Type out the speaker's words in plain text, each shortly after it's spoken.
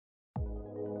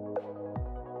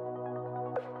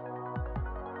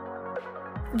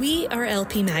We are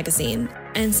LP Magazine,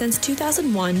 and since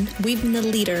 2001, we've been the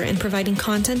leader in providing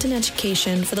content and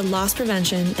education for the loss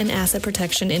prevention and asset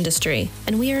protection industry,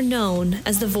 and we are known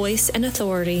as the voice and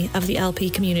authority of the LP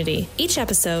community. Each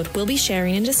episode, we'll be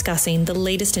sharing and discussing the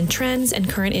latest in trends and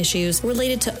current issues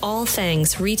related to all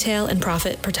things retail and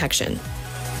profit protection.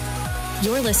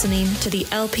 You're listening to the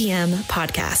LPM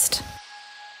Podcast.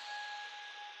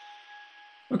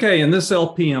 Okay, in this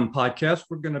LPM podcast,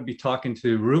 we're going to be talking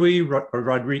to Rui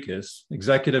Rodriguez,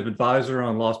 Executive Advisor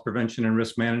on Loss Prevention and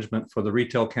Risk Management for the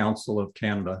Retail Council of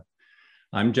Canada.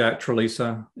 I'm Jack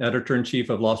Trelisa, Editor-in-Chief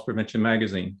of Loss Prevention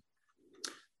Magazine.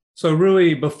 So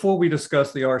Rui, before we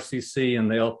discuss the RCC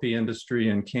and the LP industry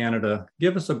in Canada,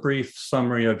 give us a brief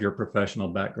summary of your professional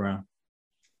background.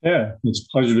 Yeah, it's a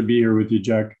pleasure to be here with you,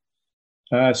 Jack.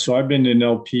 So I've been in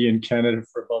LP in Canada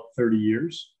for about 30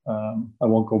 years. I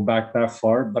won't go back that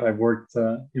far, but I've worked,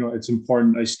 it's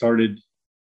important. I started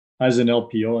as an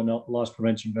LPO, a loss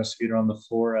prevention investigator on the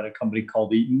floor at a company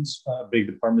called Eaton's, a big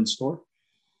department store.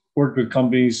 Worked with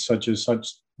companies such as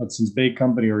Hudson's Bay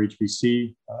Company or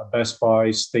HBC, Best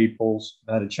Buy, Staples.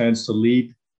 I had a chance to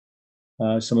lead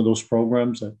some of those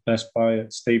programs at Best Buy,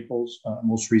 at Staples,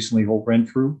 most recently Holt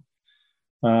Renfrew.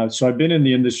 So I've been in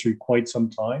the industry quite some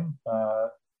time,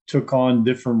 took on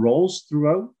different roles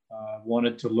throughout,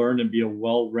 wanted to learn and be a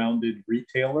well-rounded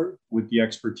retailer with the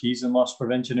expertise in loss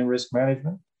prevention and risk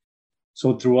management.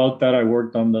 So throughout that, I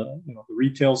worked on the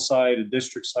retail side, the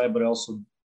district side, but I also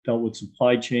dealt with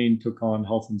supply chain, took on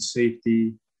health and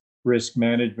safety, risk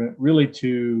management, really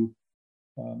to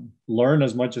learn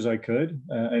as much as I could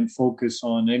and focus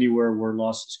on anywhere where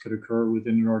losses could occur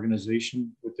within an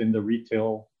organization, within the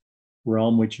retail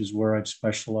realm, which is where I've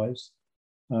specialized.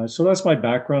 So that's my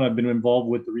background. I've been involved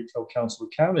with the Retail Council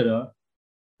of Canada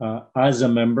as a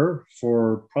member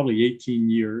for probably 18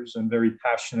 years. I'm very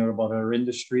passionate about our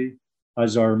industry,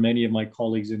 as are many of my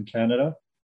colleagues in Canada,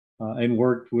 and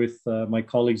worked with my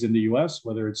colleagues in the US,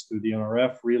 whether it's through the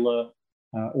NRF, RILA,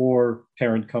 or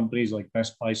parent companies like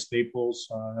Best Buy, Staples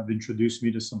have introduced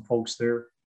me to some folks there.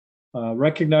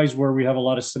 Recognize where we have a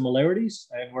lot of similarities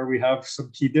and where we have some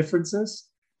key differences.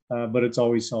 But it's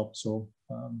always helped. So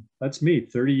that's me,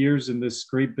 30 years in this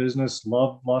great business,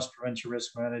 love loss prevention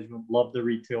risk management, love the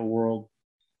retail world.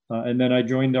 And then I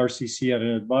joined RCC as an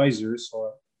advisor.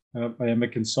 So I am a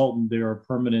consultant. They're a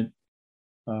permanent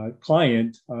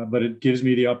client, but it gives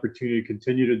me the opportunity to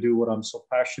continue to do what I'm so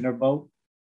passionate about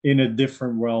in a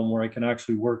different realm where I can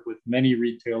actually work with many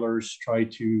retailers, try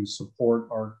to support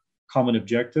our common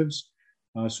objectives.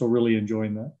 So really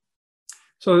enjoying that.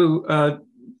 So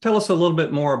tell us a little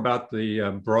bit more about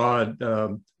the broad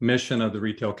mission of the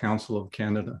Retail Council of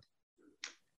Canada.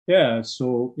 Yeah,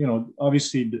 so,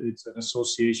 obviously it's an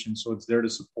association, so it's there to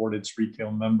support its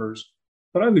retail members.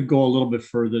 But I would go a little bit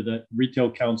further that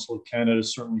Retail Council of Canada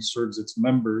certainly serves its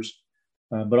members,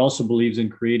 but also believes in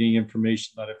creating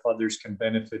information that if others can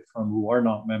benefit from who are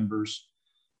not members,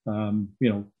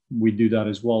 we do that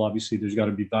as well. Obviously, there's got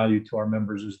to be value to our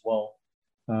members as well.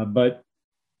 But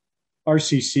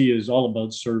RCC is all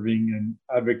about serving and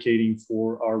advocating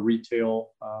for our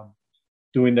retail,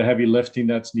 doing the heavy lifting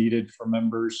that's needed for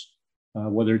members,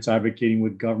 whether it's advocating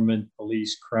with government,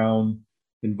 police, Crown,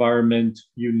 environment,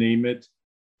 you name it.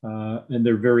 And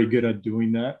they're very good at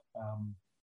doing that.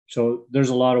 So there's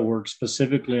a lot of work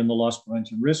specifically in the loss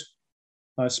prevention risk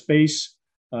space.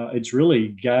 It's really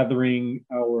gathering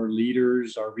our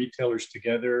leaders, our retailers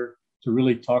together to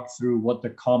really talk through what the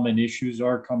common issues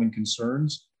are, common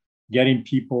concerns, getting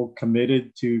people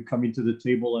committed to coming to the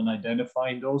table and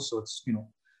identifying those. So it's,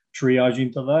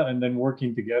 triaging to that and then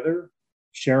working together,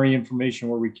 sharing information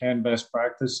where we can, best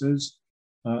practices.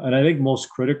 And I think most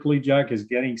critically, Jack, is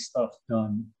getting stuff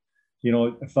done.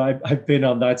 If I've been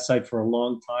on that side for a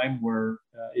long time where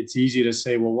it's easy to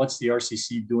say, well, what's the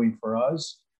RCC doing for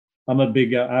us? I'm a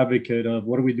big advocate of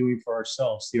what are we doing for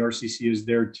ourselves? The RCC is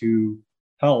there to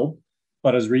help,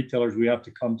 but as retailers, we have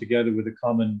to come together with a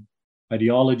common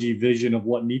ideology, vision of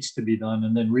what needs to be done,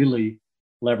 and then really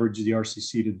leverage the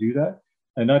RCC to do that.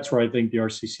 And that's where I think the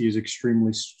RCC is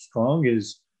extremely strong,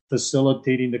 is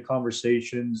facilitating the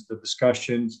conversations, the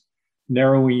discussions,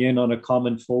 narrowing in on a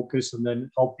common focus, and then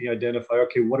helping identify,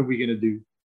 okay, what are we going to do?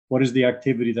 What is the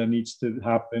activity that needs to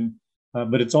happen?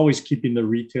 But it's always keeping the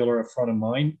retailer at front of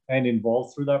mind and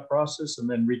involved through that process, and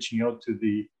then reaching out to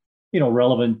the,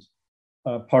 relevant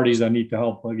parties that need to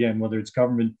help, again, whether it's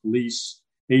government, police,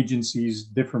 agencies,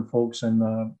 different folks,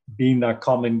 and being that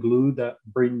common glue that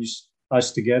brings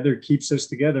us together, keeps us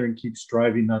together, and keeps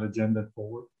driving that agenda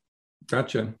forward.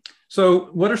 Gotcha. So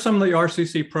what are some of the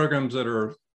RCC programs that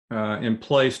are in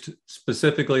place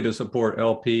specifically to support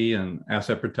LP and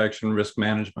asset protection risk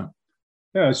management?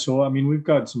 Yeah, so I mean, we've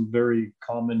got some very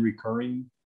common recurring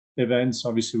events.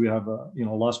 Obviously, we have a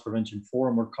loss prevention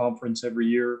forum or conference every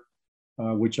year,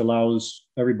 which allows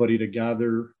everybody to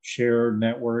gather, share,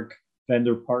 network,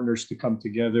 vendor partners to come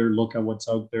together, look at what's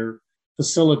out there,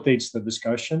 facilitates the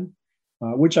discussion,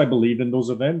 which I believe in those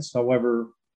events. However,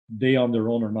 they on their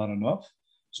own are not enough.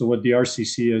 So what the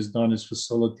RCC has done is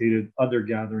facilitated other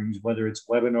gatherings, whether it's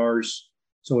webinars.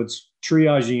 So it's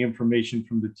triaging information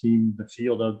from the team, the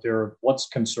field out there, what's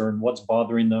concerned, what's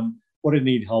bothering them, what they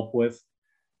need help with,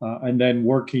 and then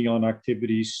working on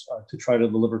activities to try to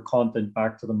deliver content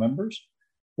back to the members.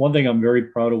 One thing I'm very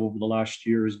proud of over the last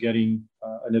year is getting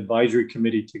an advisory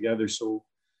committee together. So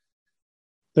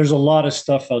there's a lot of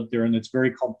stuff out there and it's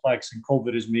very complex, and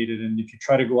COVID has made it. And if you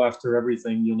try to go after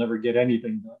everything, you'll never get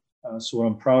anything done. So what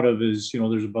I'm proud of is,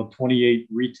 there's about 28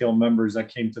 retail members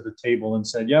that came to the table and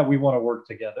said, yeah, we want to work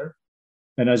together.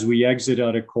 And as we exit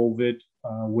out of COVID,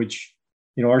 which,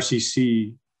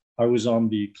 RCC, I was on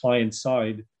the client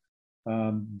side,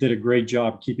 did a great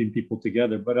job keeping people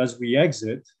together. But as we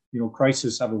exit,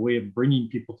 crises have a way of bringing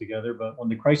people together. But when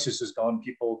the crisis is gone,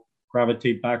 people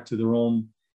gravitate back to their own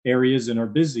areas and are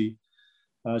busy.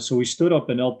 So we stood up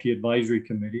an LP advisory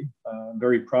committee. I'm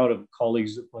very proud of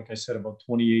colleagues, like I said, about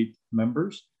 28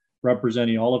 members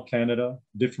representing all of Canada,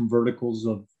 different verticals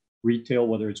of retail,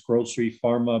 whether it's grocery,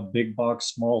 pharma, big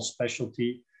box, small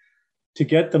specialty, to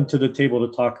get them to the table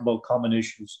to talk about common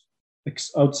issues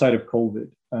outside of COVID.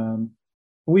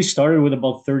 We started with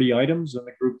about 30 items, and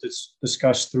the group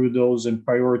discussed through those and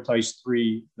prioritized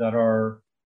 3 that are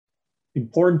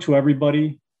important to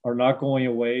everybody, are not going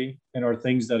away, and are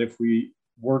things that if we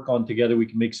work on together, we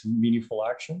can make some meaningful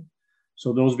action.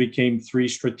 So those became 3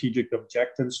 strategic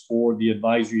objectives for the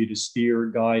advisory to steer,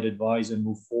 guide, advise, and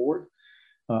move forward.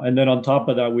 And then on top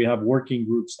of that, we have working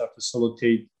groups that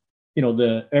facilitate,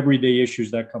 the everyday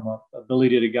issues that come up,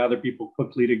 ability to gather people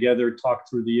quickly together, talk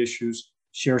through the issues,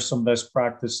 share some best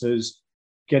practices,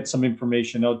 get some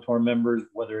information out to our members,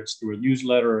 whether it's through a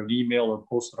newsletter or an email or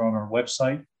posted on our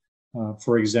website.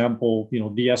 For example,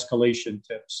 de-escalation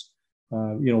tips.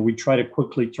 We try to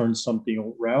quickly turn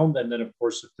something around. And then, of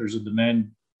course, if there's a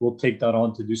demand, we'll take that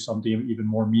on to do something even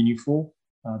more meaningful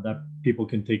that people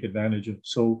can take advantage of.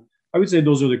 So I would say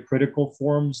those are the critical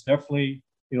forums. Definitely,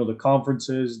 the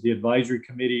conferences, the advisory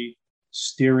committee,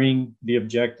 steering the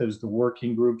objectives, the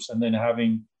working groups, and then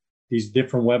having these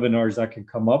different webinars that can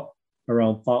come up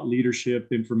around thought leadership,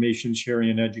 information sharing,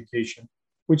 and education,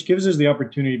 which gives us the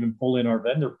opportunity to even pull in our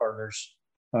vendor partners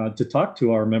to talk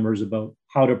to our members about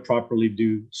how to properly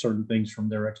do certain things from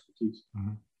their expertise.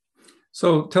 Mm-hmm.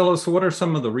 So tell us, what are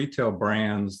some of the retail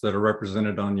brands that are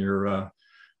represented on your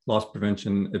Loss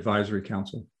Prevention Advisory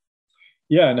Council?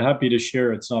 Yeah, and happy to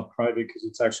share. It's not private because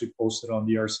it's actually posted on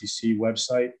the RCC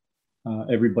website.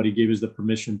 Everybody gave us the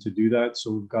permission to do that.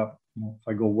 So we've got, if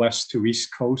I go west to East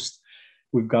Coast,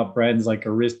 we've got brands like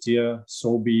Aritzia,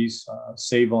 Sobeys,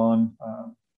 Save-On,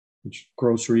 which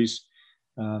groceries.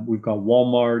 We've got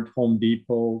Walmart, Home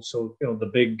Depot. So, the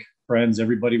big brands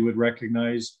everybody would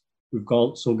recognize. We've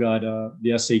also got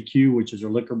the SAQ, which is a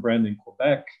liquor brand in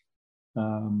Quebec.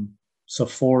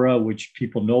 Sephora, which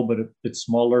people know, but it's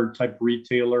smaller type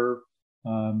retailer.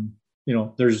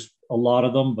 There's a lot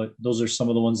of them, but those are some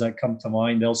of the ones that come to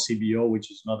mind. LCBO,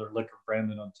 which is another liquor brand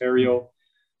in Ontario.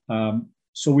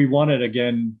 So we wanted,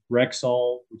 again,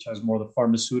 Rexall, which has more of the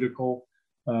pharmaceutical.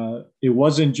 It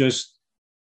wasn't just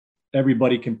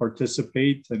everybody can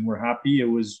participate and we're happy. It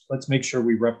was, let's make sure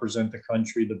we represent the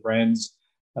country, the brands,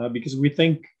 because we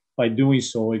think by doing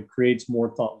so, it creates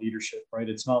more thought leadership, right?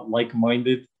 It's not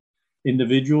like-minded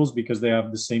individuals because they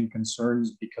have the same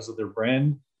concerns because of their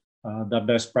brand. That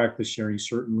best practice sharing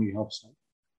certainly helps them.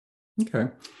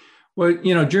 Okay. Well,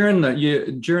 during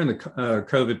the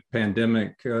COVID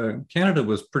pandemic, Canada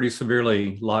was pretty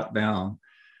severely locked down.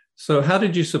 So how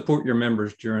did you support your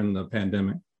members during the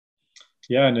pandemic?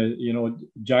 Yeah, and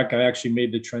Jack, I actually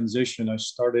made the transition. I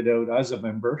started out as a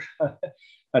member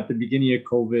at the beginning of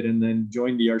COVID and then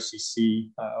joined the RCC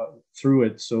through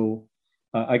it. So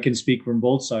I can speak from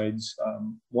both sides.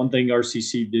 One thing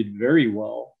RCC did very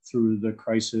well through the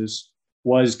crisis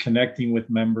was connecting with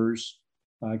members,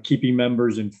 keeping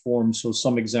members informed. So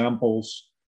some examples,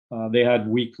 they had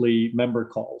weekly member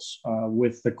calls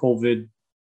with the COVID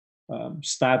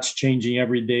stats changing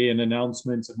every day and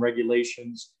announcements and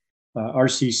regulations.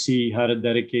 RCC had a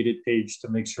dedicated page to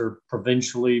make sure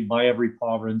provincially by every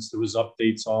province there was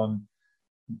updates on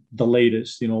the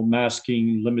latest,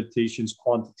 masking, limitations,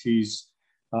 quantities,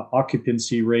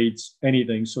 occupancy rates,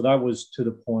 anything. So that was to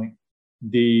the point.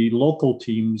 the local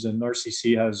teams, and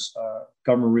RCC has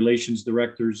government relations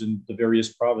directors in the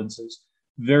various provinces,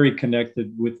 very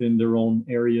connected within their own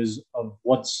areas of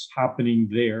what's happening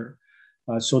there.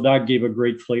 So that gave a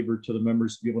great flavor to the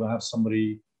members to be able to have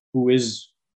somebody who is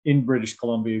in British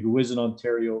Columbia, who is in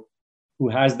Ontario, who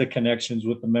has the connections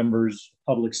with the members'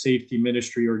 public safety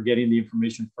ministry, or getting the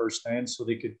information firsthand so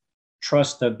they could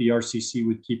trust that the RCC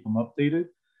would keep them updated.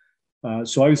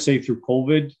 So I would say through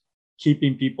COVID,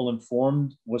 keeping people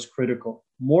informed was critical.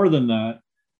 More than that,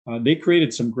 they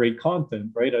created some great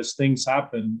content, right? As things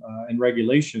happen and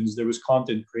regulations, there was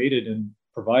content created and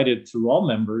provided through all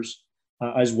members,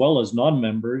 as well as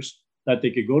non-members, that they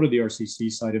could go to the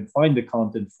RCC site and find the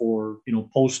content for,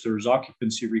 posters,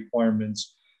 occupancy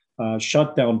requirements,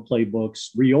 shutdown playbooks,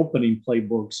 reopening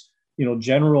playbooks,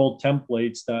 general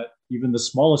templates that even the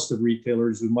smallest of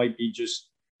retailers who might be just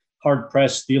hard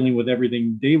pressed dealing with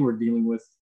everything they were dealing with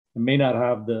and may not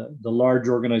have the large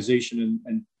organization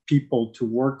and people to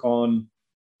work on,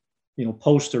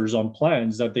 posters on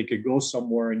plans, that they could go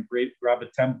somewhere and grab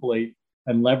a template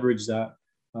and leverage that,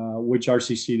 which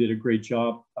RCC did a great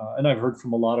job. And I've heard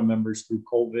from a lot of members through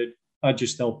COVID, not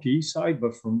just LP side,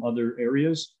 but from other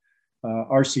areas.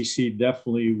 RCC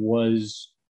definitely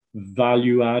was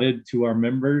value added to our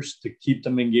members to keep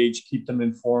them engaged, keep them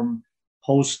informed,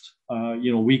 host,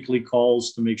 weekly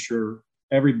calls to make sure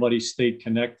everybody stayed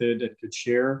connected and could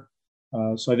share.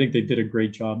 So I think they did a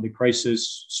great job. The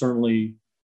crisis certainly,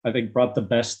 I think, brought the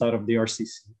best out of the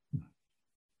RCC.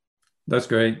 That's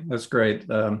great. That's great.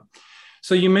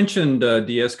 So you mentioned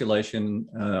de-escalation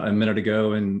a minute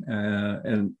ago,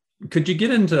 and could you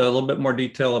get into a little bit more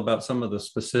detail about some of the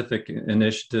specific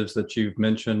initiatives that you've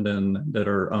mentioned and that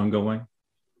are ongoing?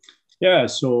 Yeah,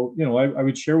 so I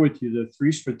would share with you the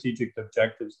three strategic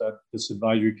objectives that this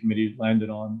advisory committee landed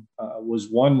on.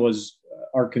 One was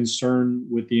our concern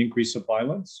with the increase of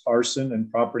violence, arson, and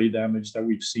property damage that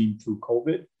we've seen through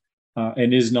COVID,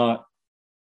 and is not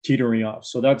teetering off.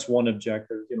 So that's one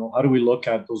objective. How do we look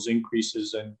at those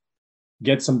increases and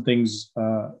get some things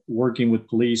working with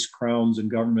police, crowns,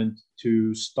 and government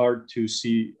to start to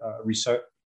see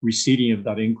receding of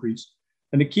that increase?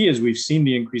 And the key is we've seen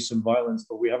the increase in violence,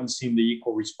 but we haven't seen the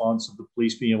equal response of the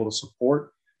police being able to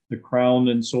support the crown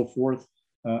and so forth.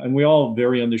 And we all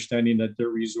very understanding that their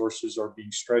resources are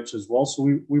being stretched as well. So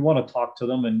we want to talk to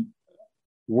them and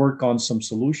work on some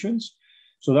solutions.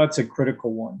 So that's a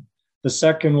critical one. The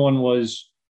second one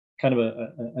was kind of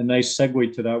a nice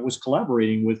segue to that, was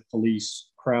collaborating with police,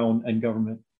 crown, and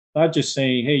government. Not just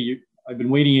saying, hey, I've been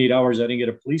waiting 8 hours, I didn't get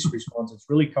a police response. It's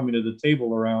really coming to the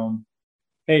table around,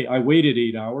 hey, I waited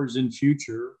 8 hours. In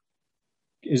future,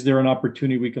 is there an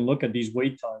opportunity we can look at these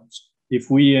wait times?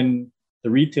 If we in the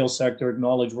retail sector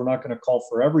acknowledge we're not going to call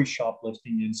for every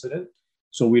shoplifting incident,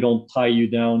 so we don't tie you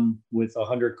down with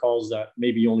 100 calls that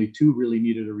maybe only 2 really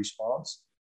needed a response.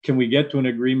 Can we get to an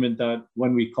agreement that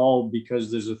when we call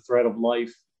because there's a threat of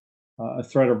life, a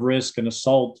threat of risk and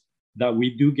assault, that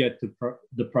we do get to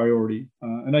the priority?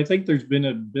 And I think there's been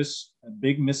a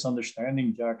big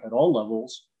misunderstanding, Jack, at all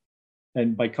levels.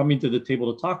 And by coming to the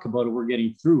table to talk about it, we're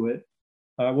getting through it,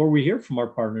 where we hear from our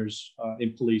partners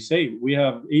in police, hey, we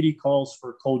have 80 calls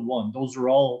for code 1. Those are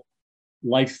all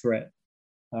life threat.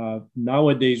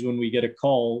 Nowadays, when we get a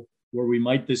call where we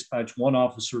might dispatch 1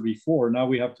 officer before, now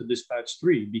we have to dispatch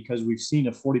 3 because we've seen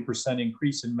a 40%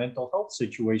 increase in mental health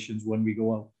situations when we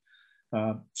go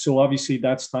out. So obviously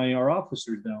that's tying our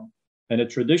officers down. And a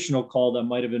traditional call that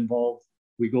might have involved,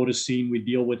 we go to scene, we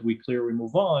deal with, we clear, we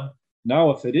move on.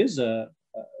 Now, if it is a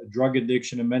drug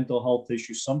addiction, a mental health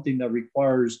issue, something that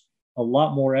requires a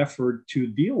lot more effort to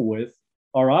deal with,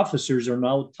 our officers are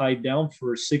now tied down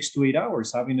for 6 to 8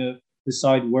 hours, having to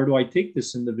decide, where do I take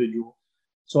this individual?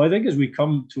 So I think as we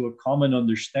come to a common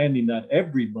understanding that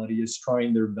everybody is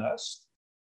trying their best,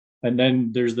 and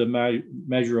then there's the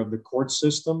measure of the court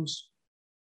systems,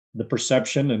 the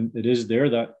perception, and it is there,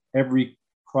 that every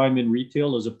crime in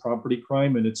retail is a property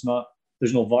crime, and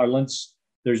there's no violence,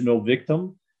 there's no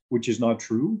victim, which is not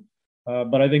true.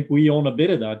 But I think we own a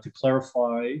bit of that to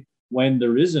clarify when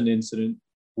there is an incident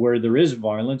where there is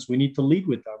violence, we need to lead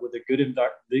with that, with a good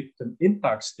victim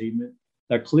impact statement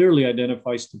that clearly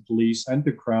identifies to police and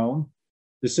to Crown.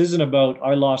 This isn't about,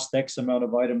 I lost X amount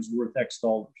of items worth X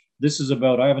dollars. This is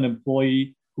about, I have an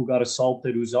employee who got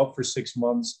assaulted, who's out for 6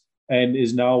 months and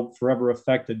is now forever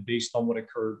affected based on what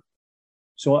occurred.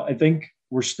 So I think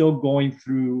we're still going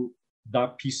through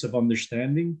that piece of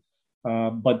understanding,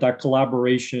 but that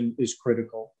collaboration is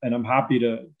critical. And I'm happy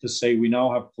to say we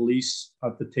now have police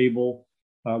at the table.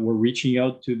 We're reaching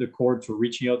out to the courts. We're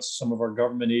reaching out to some of our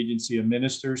government agency and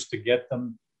ministers to get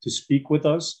them to speak with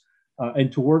us.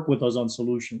 and to work with us on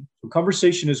solution. So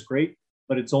conversation is great,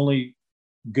 but it's only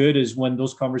good is when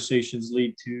those conversations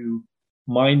lead to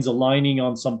minds aligning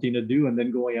on something to do and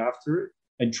then going after it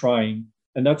and trying.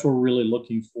 And that's what we're really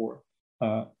looking for.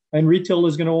 And retail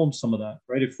is going to own some of that,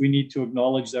 right? If we need to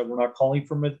acknowledge that we're not calling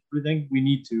for everything, we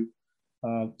need to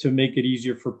make it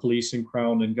easier for police and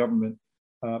Crown and government.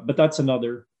 But that's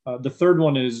another. The third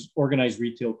one is organized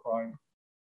retail crime.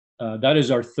 That is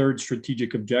our third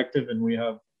strategic objective. And we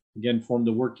have, again, formed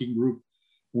a working group.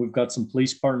 We've got some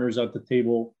police partners at the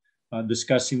table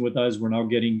discussing with us. We're now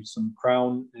getting some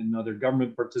Crown and other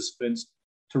government participants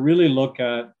to really look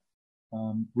at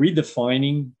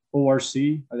redefining ORC.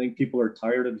 I think people are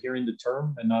tired of hearing the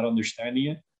term and not understanding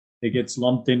it. It gets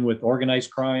lumped in with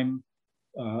organized crime.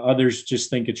 Others just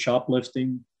think it's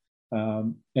shoplifting.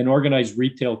 And organized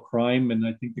retail crime, and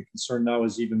I think the concern now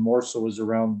is even more so, is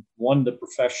around one, the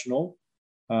professional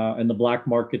and the black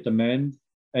market demand,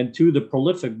 and two, the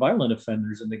prolific violent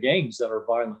offenders and the gangs that are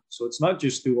violent. So it's not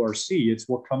just ORC, it's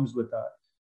what comes with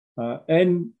that.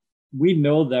 And we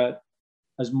know that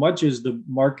as much as the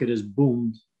market has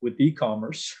boomed with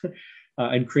e-commerce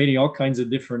and creating all kinds of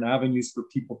different avenues for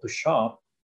people to shop,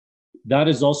 that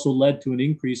has also led to an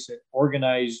increase in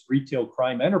organized retail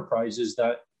crime enterprises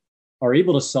that are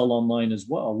able to sell online as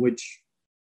well, which,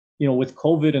 you know, with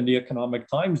COVID and the economic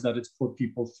times that it's put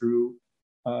people through,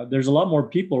 there's a lot more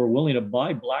people who are willing to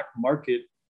buy black market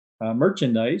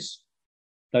merchandise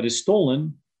that is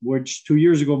stolen, which 2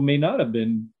 years ago may not have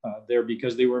been there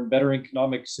because they were in better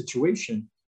economic situation.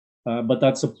 But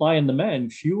that supply and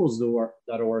demand fuels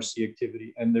that ORC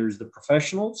activity. And there's the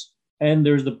professionals and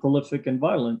there's the prolific and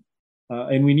violent.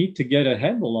 And we need to get a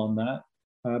handle on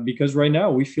that because right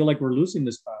now we feel like we're losing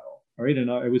this battle. All right.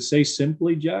 And I would say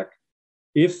simply, Jack,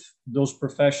 if those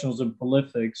professionals and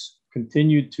prolifics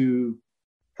continue to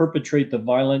perpetrate the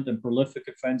violent and prolific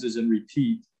offenses and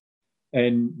repeat,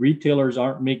 and retailers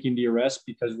aren't making the arrest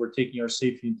because we're taking our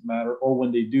safety into matter, or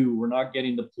when they do, we're not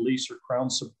getting the police or Crown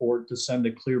support to send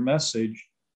a clear message,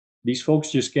 these folks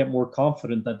just get more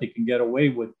confident that they can get away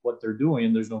with what they're doing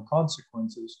and there's no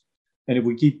consequences. And if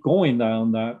we keep going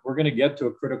down that, we're going to get to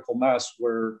a critical mass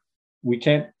where we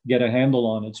can't get a handle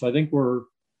on it. So I think we're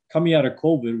coming out of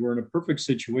COVID, we're in a perfect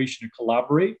situation to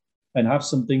collaborate and have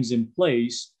some things in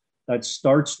place that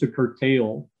starts to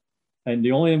curtail. And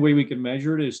the only way we can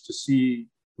measure it is to see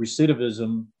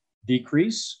recidivism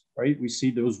decrease, right? We see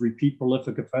those repeat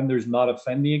prolific offenders not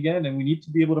offending again. And we need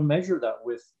to be able to measure that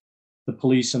with the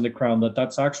police and the Crown, that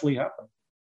that's actually happened.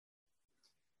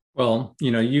 Well,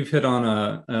 you know, you've hit on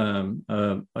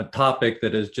a topic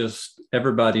that is just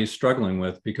everybody is struggling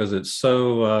with because it's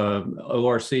so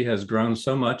ORC has grown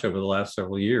so much over the last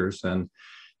several years, and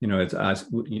you know,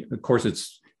 of course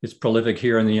it's prolific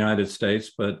here in the United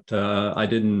States, but I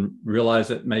didn't realize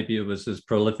that maybe it was as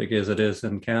prolific as it is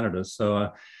in Canada.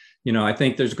 So, you know, I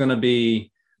think there's going to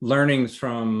be learnings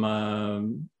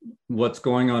from what's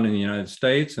going on in the United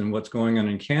States and what's going on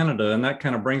in Canada, and that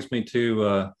kind of brings me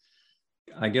to.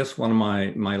 I guess one of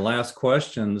my last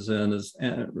questions is,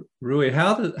 Rui,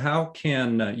 how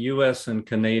can U.S. and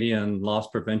Canadian loss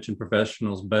prevention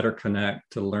professionals better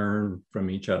connect to learn from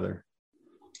each other?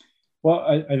 Well,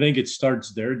 I think it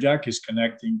starts there, Jack, is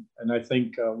connecting. And I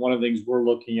think one of the things we're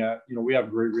looking at, you know, we have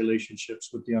great relationships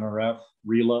with the NRF,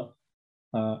 RELA.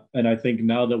 And I think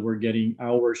now that we're getting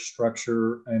our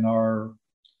structure and our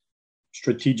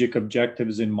strategic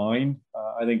objectives in mind,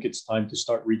 I think it's time to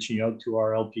start reaching out to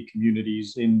our LP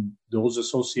communities in those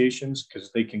associations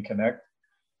because they can connect.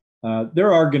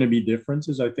 There are going to be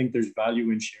differences. I think there's value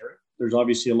in sharing. There's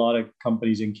obviously a lot of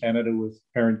companies in Canada with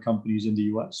parent companies in the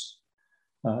US.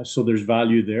 So there's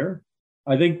value there.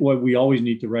 I think what we always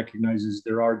need to recognize is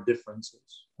there are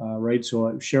differences, right? So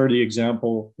I share the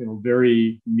example, you know,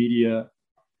 very media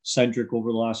centric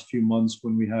over the last few months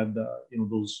when we had, you know,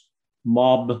 those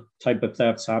mob type of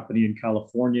thefts happening in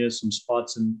California, some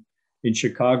spots in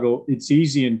Chicago. It's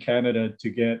easy in Canada to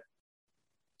get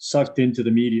sucked into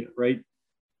the media, right?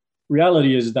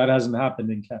 Reality is that hasn't happened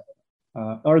in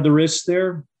Canada. Are the risks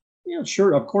there? Yeah,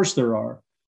 sure, of course there are.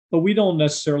 But we don't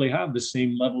necessarily have the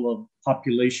same level of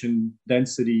population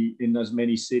density in as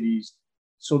many cities.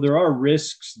 So there are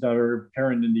risks that are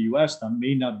apparent in the US that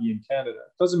may not be in Canada.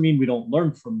 It doesn't mean we don't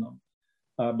learn from them.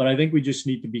 But I think we just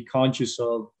need to be conscious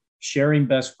of sharing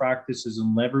best practices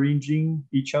and leveraging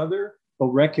each other, but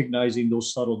recognizing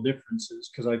those subtle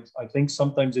differences. Because I think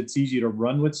sometimes it's easy to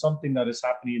run with something that is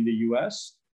happening in the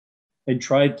US and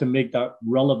try to make that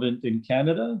relevant in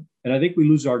Canada. And I think we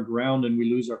lose our ground and we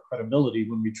lose our credibility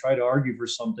when we try to argue for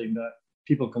something that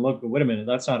people can look, but wait a minute,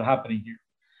 that's not happening here.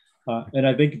 And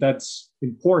I think that's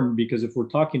important because if we're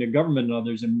talking to government and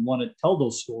others and we want to tell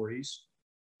those stories,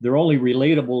 they're only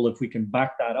relatable if we can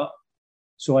back that up.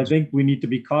 So I think we need to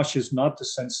be cautious not to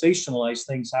sensationalize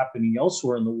things happening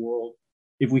elsewhere in the world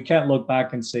if we can't look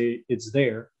back and say it's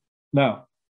there. Now,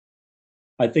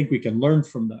 I think we can learn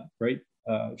from that, right?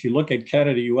 If you look at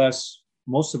Canada, US,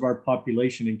 most of our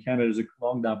population in Canada is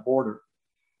along that border.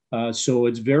 So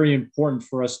it's very important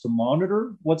for us to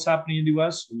monitor what's happening in the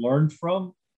US, learn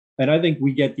from, and I think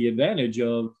we get the advantage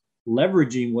of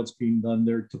leveraging what's being done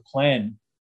there to plan,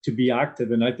 to be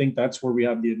active. And I think that's where we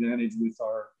have the advantage with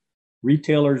our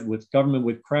retailers, with government,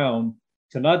 with Crown,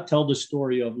 to not tell the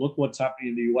story of, look what's happening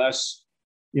in the US,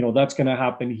 that's going to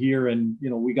happen here. And,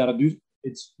 we got to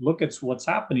look at what's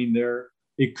happening there.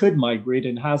 It could migrate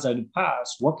and has in the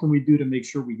past. What can we do to make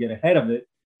sure we get ahead of it?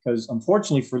 Because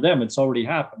unfortunately for them, it's already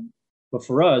happened. But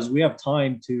for us, we have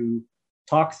time to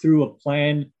talk through a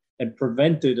plan and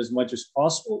prevent it as much as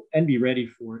possible and be ready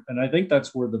for it. And I think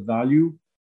that's where the value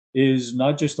is,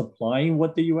 not just applying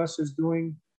what the US is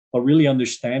doing, but really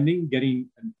understanding, getting,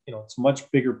 it's a much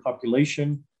bigger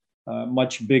population,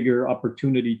 much bigger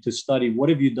opportunity to study. What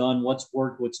have you done? What's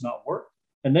worked? What's not worked?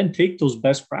 And then take those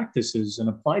best practices and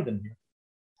apply them here.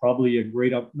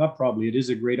 It is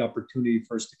a great opportunity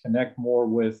for us to connect more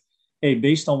with, hey,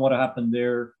 based on what happened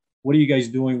there, what are you guys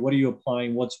doing? What are you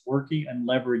applying? What's working? And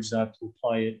leverage that to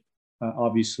apply it,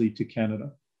 obviously, to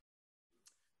Canada.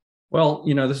 Well,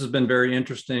 this has been very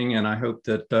interesting, and I hope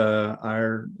that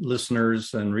our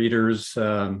listeners and readers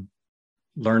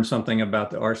learn something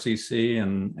about the RCC.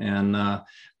 And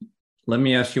let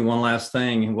me ask you one last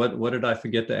thing. What did I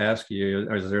forget to ask you?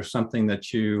 Is there something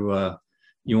that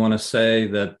you want to say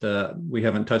that we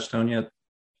haven't touched on yet?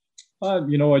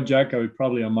 You know what, Jack? I would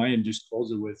probably on my end just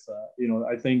close it with,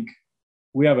 I think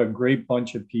we have a great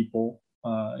bunch of people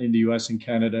in the US and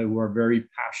Canada who are very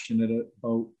passionate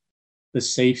about the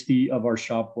safety of our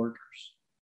shop workers,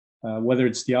 whether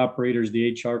it's the operators,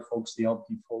 the HR folks, the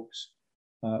LP folks.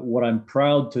 What I'm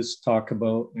proud to talk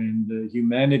about and the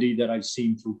humanity that I've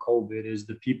seen through COVID is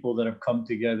the people that have come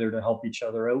together to help each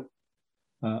other out.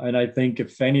 And I think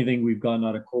if anything we've gotten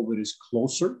out of COVID is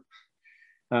closer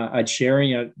at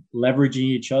sharing, at leveraging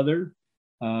each other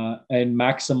and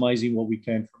maximizing what we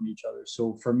can from each other.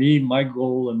 So for me, my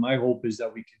goal and my hope is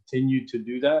that we continue to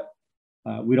do that.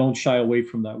 We don't shy away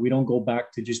from that. We don't go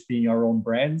back to just being our own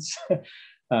brands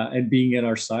and being in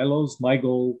our silos. My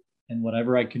goal and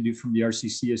whatever I can do from the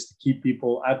RCC is to keep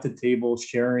people at the table,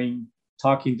 sharing,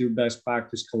 talking through best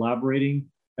practice, collaborating,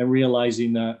 and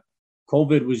realizing that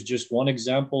COVID was just one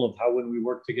example of how when we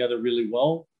work together really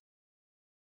well,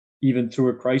 even through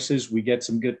a crisis, we get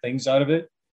some good things out of it.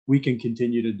 We can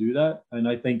continue to do that. And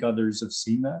I think others have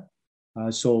seen that.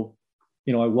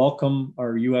 I welcome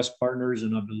our US partners,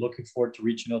 and I've been looking forward to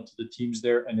reaching out to the teams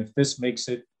there. And if this makes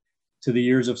it to the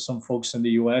ears of some folks in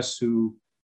the US who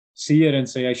see it and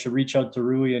say, I should reach out to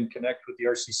Rui and connect with the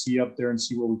RCC up there and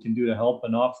see what we can do to help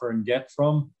and offer and get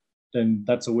from, then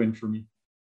that's a win for me.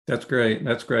 That's great.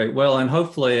 That's great. Well, and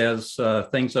hopefully as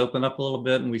things open up a little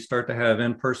bit and we start to have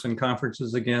in-person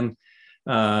conferences again,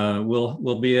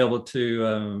 we'll be able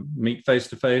to meet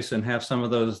face-to-face and have some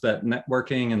of that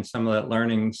networking and some of that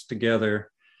learnings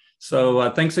together. So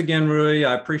thanks again, Rui.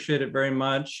 I appreciate it very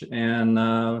much, and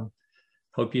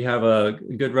hope you have a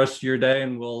good rest of your day,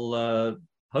 and we'll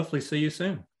hopefully see you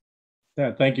soon.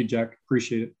 Yeah, thank you, Jack.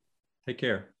 Appreciate it. Take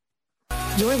care.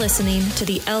 You're listening to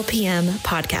the LPM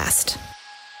podcast.